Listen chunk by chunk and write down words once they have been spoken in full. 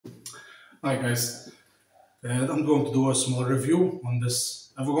Hi guys, I'm going to do a small review on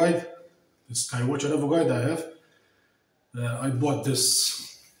this evoguide, this Skywatcher evoguide I have. I bought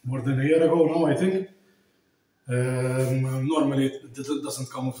this more than a year ago now, I think. Normally it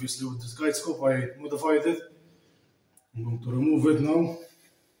doesn't come obviously with this guide scope. I modified it. I'm going to remove it now.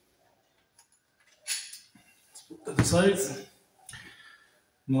 Let's put that aside.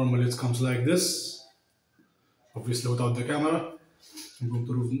 Normally it comes like this, obviously without the camera. I'm going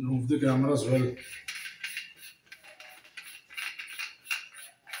to remove the camera as well.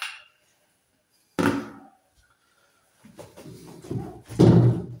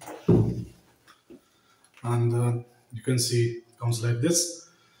 And you can see it comes like this.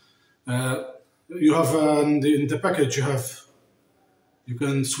 You have in the package you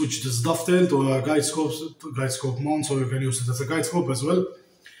can switch this dovetail to a guide scope mount, so you can use it as a guide scope as well.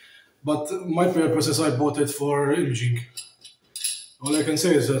 But my purpose is I bought it for imaging. All I can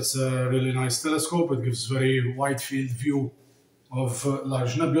say is that's a really nice telescope. It gives very wide field view of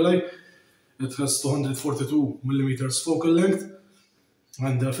large nebulae. It has 242 millimeters focal length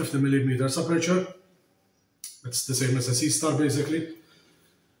and 50 millimeters aperture. It's the same as a C-star basically,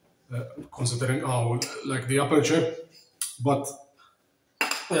 considering like the aperture. But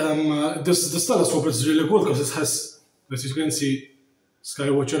this telescope is really cool because it has, as you can see,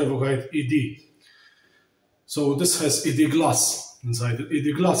 Skywatcher evoguide ED. So this has ED glass inside it.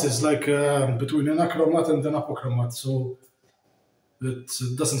 ED glass is like between an achromat and an apochromat, so it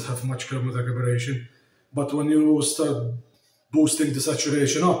doesn't have much chromatic aberration. But when you start boosting the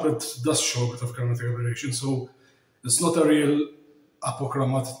saturation up, it does show a bit of chromatic aberration. So it's not a real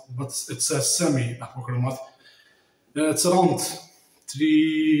apochromat, but it's a semi-apochromat. It's around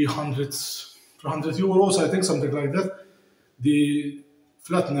 300 euros, I think, something like that. The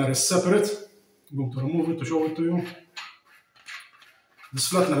flattener is separate. I'm going to remove it to show it to you. This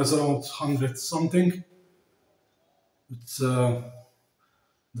flattener is around 100 something. It's the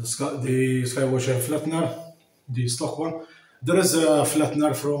Skywatcher flattener, the stock one. There is a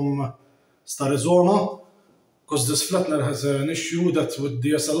flattener from Arizona, because this flattener has an issue that with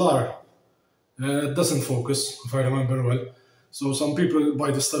DSLR it doesn't focus, if I remember well. So some people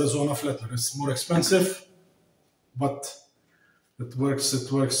buy this Arizona flattener. It's more expensive, but it works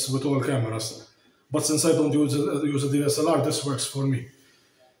with all cameras. But since I don't use a DSLR, this works for me.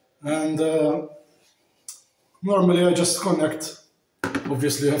 And normally I just connect.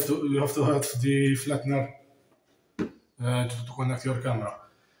 Obviously you have to have the flattener to connect your camera.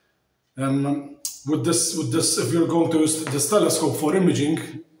 With this, if you're going to use this telescope for imaging,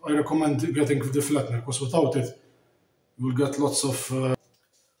 I recommend getting the flattener, because without it, you will get lots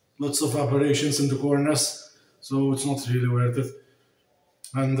of aberrations in the corners. So it's not really worth it.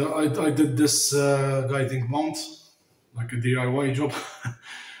 And I did this guiding mount, like a DIY job.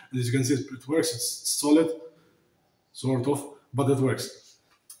 As you can see, it works. It's solid, sort of, but it works.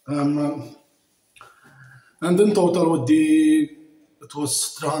 And in total, it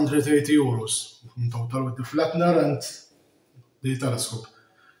was 380 euros in total with the flattener and the telescope.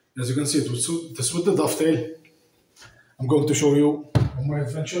 As you can see, this with the dovetail. I'm going to show you on my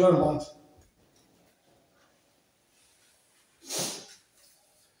adventurer mount.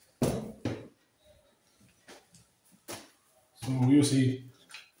 So you see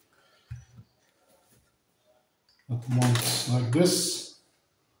it mounts like this,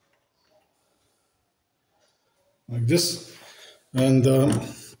 and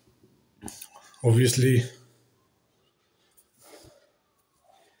obviously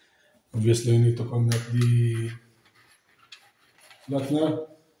you need to connect the flattener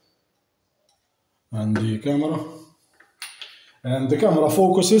and the camera, and the camera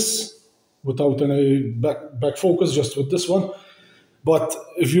focuses without any back focus, just with this one. But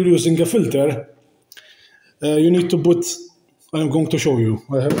if you're using a filter, you need to put, I'm going to show you,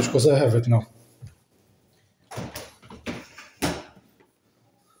 because I have it now.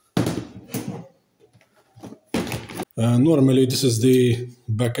 Normally this is the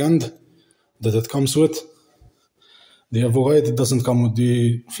back end that it comes with. The evoguide, it doesn't come with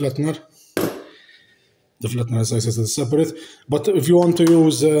the flattener. The flattener, as I said, is separate. But if you want to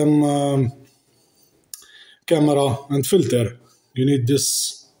use camera and filter, you need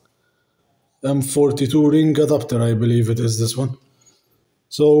this M42 ring adapter, I believe it is this one.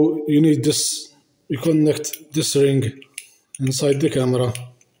 So you need this, you connect this ring inside the camera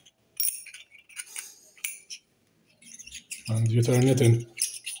and you turn it in.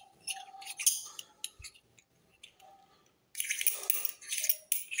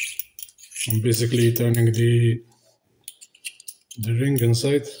 I'm basically turning the ring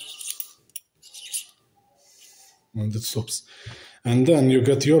inside, and it stops. And then you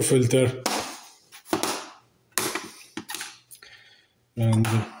get your filter and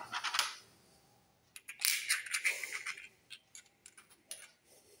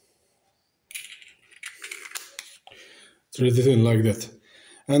thread it in like that.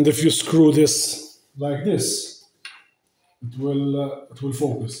 And if you screw this like this, it will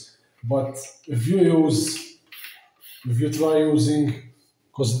focus. But if you try using,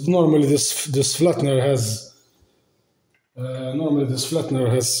 because normally this flattener has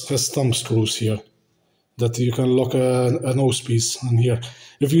thumb screws here that you can lock a nose piece in here.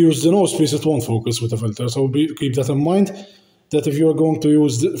 If you use the nose piece, it won't focus with the filter. So keep that in mind, that if you're going to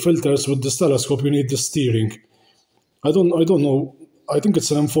use the filters with this telescope, you need the steering. I don't know. I think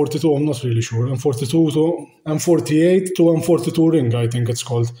it's an M42. I'm not really sure. M42 to M48 to M42 ring, I think it's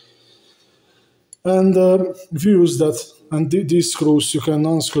called. And if you use that, and these screws, you can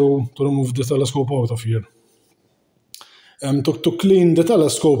unscrew to remove the telescope out of here. To clean the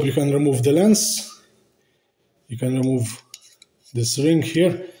telescope, you can remove the lens. You can remove this ring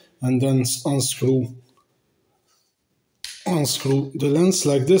here, and then unscrew the lens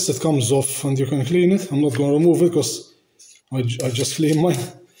like this. It comes off, and you can clean it. I'm not going to remove it because I just clean mine,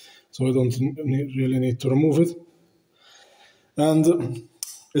 so I don't really need to remove it. And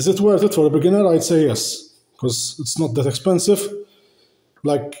is it worth it for a beginner? I'd say yes, because it's not that expensive.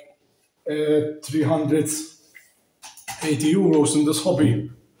 Like 380 euros in this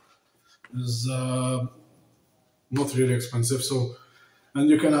hobby is not really expensive. So, and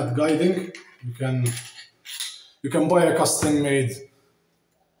you can add guiding. You can buy a custom-made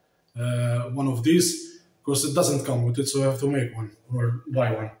one of these, because it doesn't come with it, so you have to make one or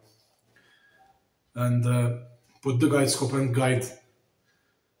buy one. And put the guide scope and guide.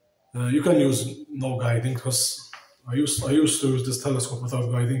 You can use no guiding, because I used to use this telescope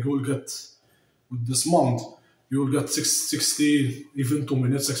without guiding. You will get, with this mount, you will get 60, even 2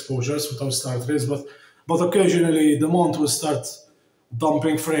 minutes exposures without start rays, but occasionally the mount will start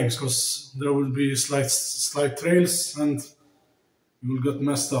dumping frames, because there will be slight trails and you will get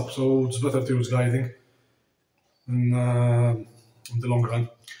messed up. So it's better to use guiding in the long run.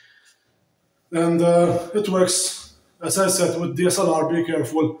 And it works, as I said, with DSLR. Be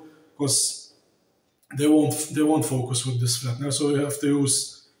careful, because they won't focus with this flattener. So you have to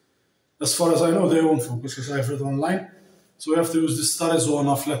use, as far as I know, they won't focus, because I've read online. So you have to use this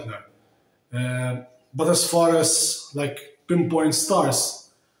Arizona flattener. But as far as like pinpoint stars,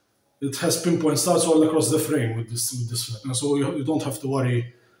 it has pinpoint stars all across the frame with this flattener. So you don't have to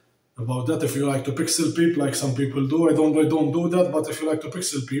worry about that. If you like to pixel peep, like some people do, I don't do that. But if you like to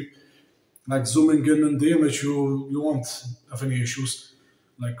pixel peep, like zooming in the image, you won't have any issues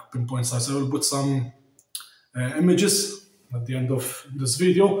like pinpoint stars. I will put some images at the end of this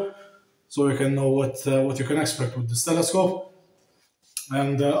video, so you can know what you can expect with this telescope.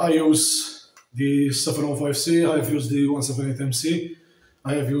 And I use the 705C, I have used the 178MC,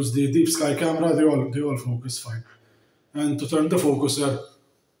 I have used the deep sky camera. They all focus fine. And to turn the focuser,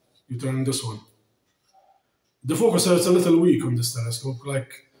 you turn this one. The focuser is a little weak on this telescope.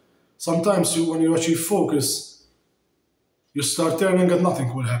 Like sometimes when you achieve focus, you start turning and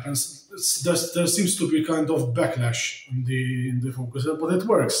nothing will happen. There seems to be kind of backlash in the focuser, but it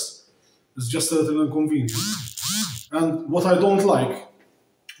works. It's just a little inconvenient. And what I don't like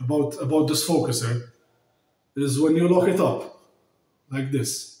about this focuser is when you lock it up like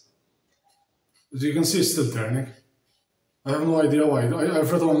this. As you can see, it's still turning. I have no idea why.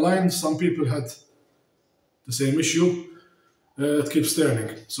 I've read online some people had the same issue. It keeps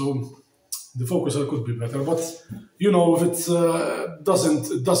turning. So the focuser could be better, but you know, if it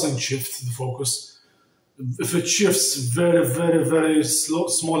doesn't shift the focus. If it shifts very, very, very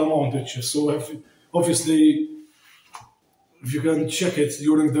small amount, it shifts. So obviously, if you can check it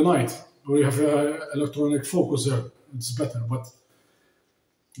during the night, or you have an electronic focuser, it's better. But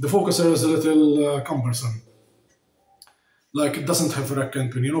the focuser is a little cumbersome. Like, it doesn't have a rack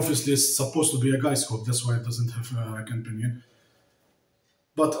and pinion. Obviously, it's supposed to be a guide scope. That's why it doesn't have a rack and pinion.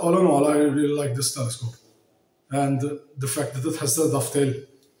 But all in all, I really like this telescope. And the fact that it has the dovetail.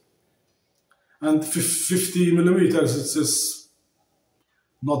 And 50 millimeters, it's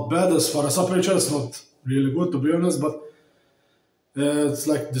not bad as far as aperture. It's not really good, to be honest, but it's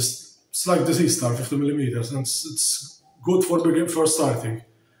like this. It's like the Z-Star, 50 millimeters, and it's good for starting.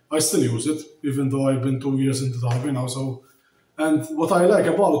 I still use it, even though I've been 2 years into the hobby now. So, and what I like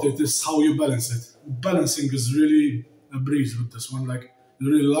about it is how you balance it. Balancing is really a breeze with this one. Like, it's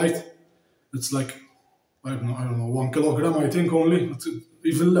really light. It's like I don't know, 1 kilogram, I think, only. It's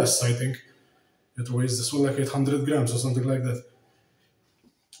even less, I think. It weighs this one like 800 grams or something like that.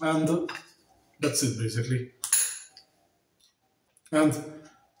 And that's it, basically. And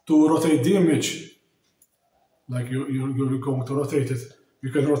to rotate the image, like you're going to rotate it,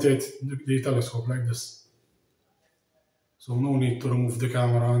 you can rotate the telescope like this. So no need to remove the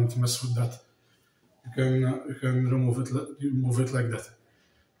camera and mess with that. You can move it like that.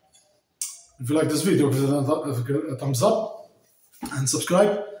 If you like this video, give it a thumbs up and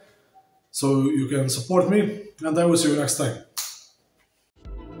subscribe so you can support me, and I will see you next time.